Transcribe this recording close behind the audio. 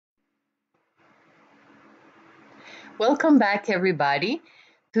Welcome back, everybody.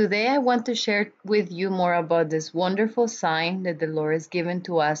 Today, I want to share with you more about this wonderful sign that the Lord has given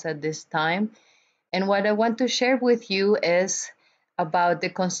to us at this time. And what I want to share with you is about the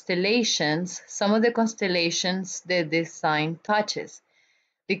constellations, some of the constellations that this sign touches.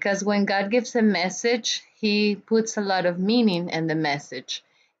 Because when God gives a message, He puts a lot of meaning in the message.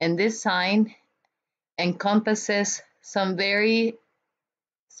 And this sign encompasses some very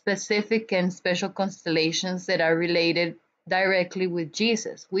specific and special constellations that are related directly with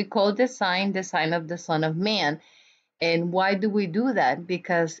Jesus. We call this sign the sign of the Son of Man. And why do we do that?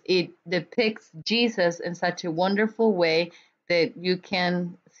 Because it depicts Jesus in such a wonderful way that you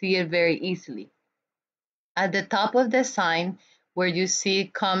can see it very easily. At the top of the sign, where you see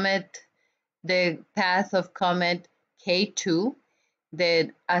comet, the path of comet K2,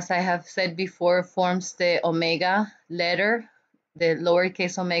 that, as I have said before, forms the omega letter, the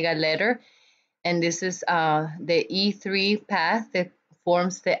lowercase omega letter, and this is the E3 path that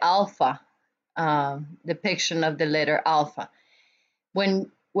forms the alpha depiction of the letter alpha.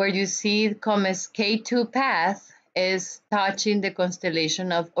 Where you see comet's K2 path is touching the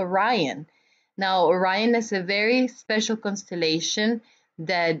constellation of Orion. Now, Orion is a very special constellation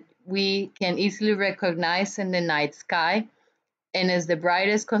that we can easily recognize in the night sky and is the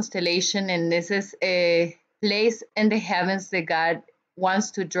brightest constellation. And this is a place in the heavens that God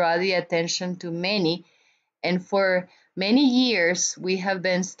wants to draw the attention to many. And for many years, we have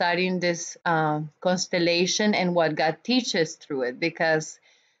been studying this constellation and what God teaches through it. Because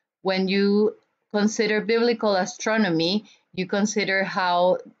when you consider biblical astronomy, you consider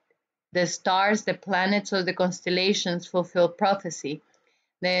how the stars, the planets, or the constellations fulfill prophecy.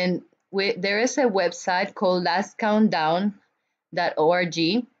 Then there is a website called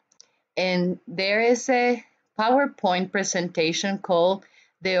lastcountdown.org, and there is a PowerPoint presentation called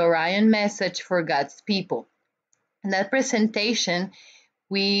The Orion Message for God's People. In that presentation,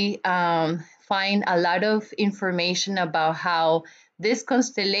 we find a lot of information about how this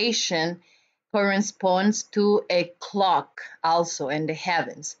constellation corresponds to a clock also in the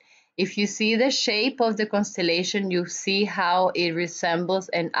heavens. If you see the shape of the constellation, you see how it resembles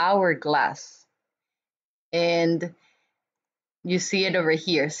an hourglass. And you see it over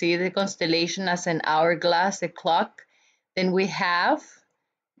here. See the constellation as an hourglass, a clock. Then we have,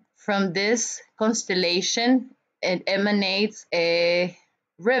 from this constellation, it emanates a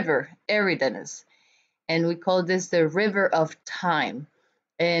river, Eridanus, and we call this the river of time.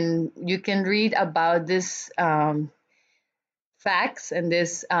 And you can read about this facts and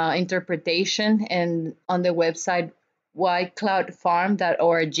this interpretation and on the website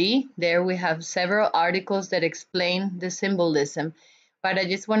whitecloudfarm.org. There we have several articles that explain the symbolism, but I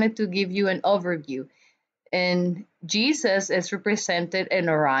just wanted to give you an overview. And Jesus is represented in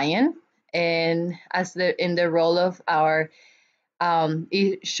Orion, and as in the role of our,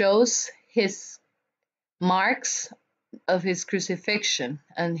 it shows his marks of his crucifixion.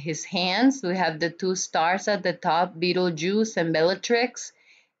 On his hands, we have the two stars at the top, Betelgeuse and Bellatrix,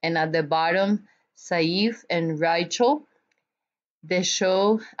 and at the bottom, Saiph and Rachel. They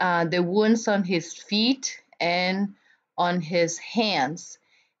show the wounds on his feet and on his hands.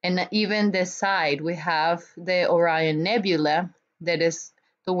 And even the side, we have the Orion Nebula that is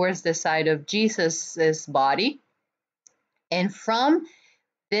towards the side of Jesus's body. And from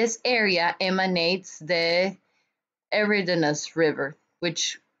this area emanates the Eridanus River,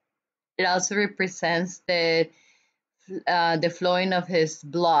 which it also represents the flowing of his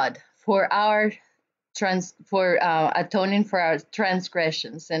blood for our atoning for our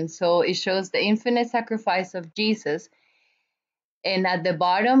transgressions. And so it shows the infinite sacrifice of Jesus. And at the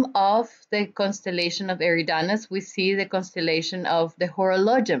bottom of the constellation of Eridanus, we see the constellation of the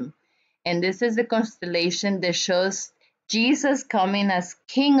Horologium. And this is the constellation that shows Jesus coming as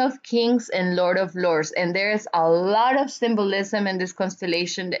King of Kings and Lord of Lords. And there is a lot of symbolism in this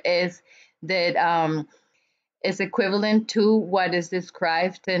constellation that is equivalent to what is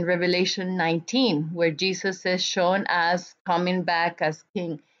described in Revelation 19, where Jesus is shown as coming back as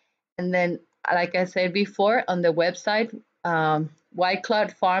King. And then, like I said before, on the website,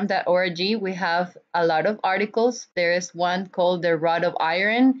 whitecloudfarm.org, we have a lot of articles. There is one called The Rod of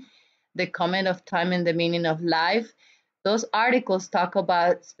Iron, The Comet of Time and the Meaning of Life. Those articles talk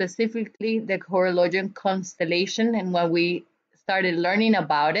about specifically the Horologium constellation and when we started learning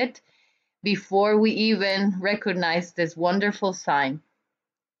about it before we even recognized this wonderful sign.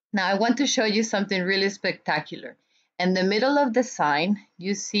 Now, I want to show you something really spectacular. In the middle of the sign,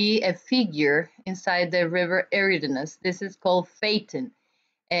 you see a figure inside the river Eridanus. This is called Phaeton,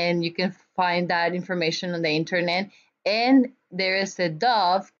 and you can find that information on the internet. And there is a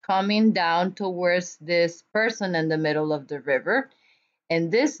dove coming down towards this person in the middle of the river.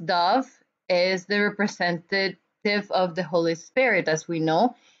 And this dove is the representative of the Holy Spirit, as we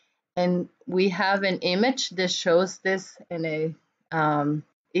know. And we have an image that shows this in a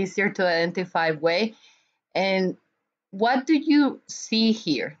easier to identify way. And what do you see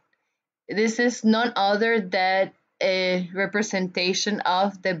here? This is none other than a representation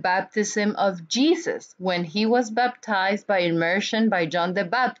of the baptism of Jesus when he was baptized by immersion by John the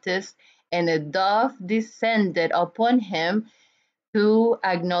Baptist, and a dove descended upon him to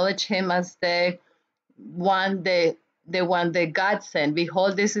acknowledge him as the one that God sent.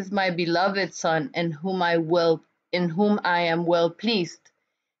 Behold, this is my beloved son, in whom I am well pleased.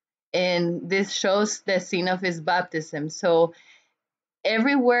 And this shows the scene of his baptism. So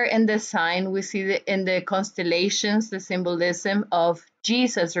everywhere in the sign we see in the constellations the symbolism of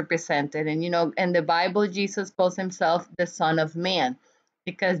Jesus represented. And in the Bible, Jesus calls himself the Son of Man,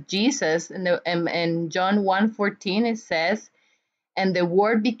 because Jesus in John 1:14 it says, and the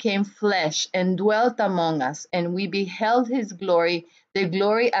Word became flesh and dwelt among us, and we beheld his glory, the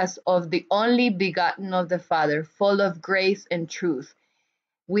glory as of the only begotten of the Father, full of grace and truth.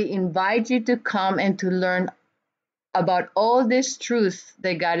 We invite you to come and to learn about all this truth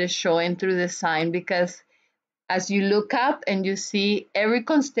that God is showing through the sign, because as you look up and you see every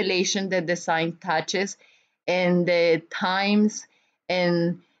constellation that the sign touches, and the times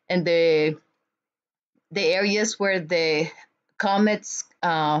and the areas where the comets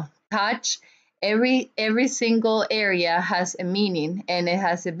touch, every single area has a meaning, and it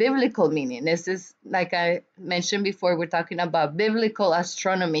has a biblical meaning. This is, like I mentioned before, we're talking about biblical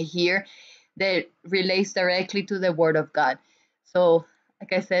astronomy here that relates directly to the Word of God. So,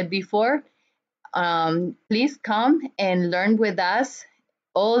 like I said before, please come and learn with us.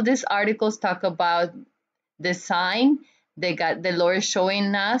 All these articles talk about the sign that the Lord is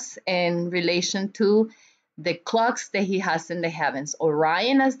showing us in relation to the clocks that he has in the heavens.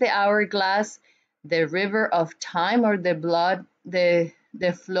 Orion as the hourglass, the river of time, or the blood, the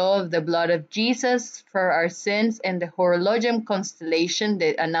flow of the blood of Jesus for our sins, and the horologium constellation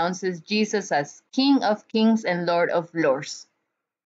that announces Jesus as King of Kings and Lord of Lords.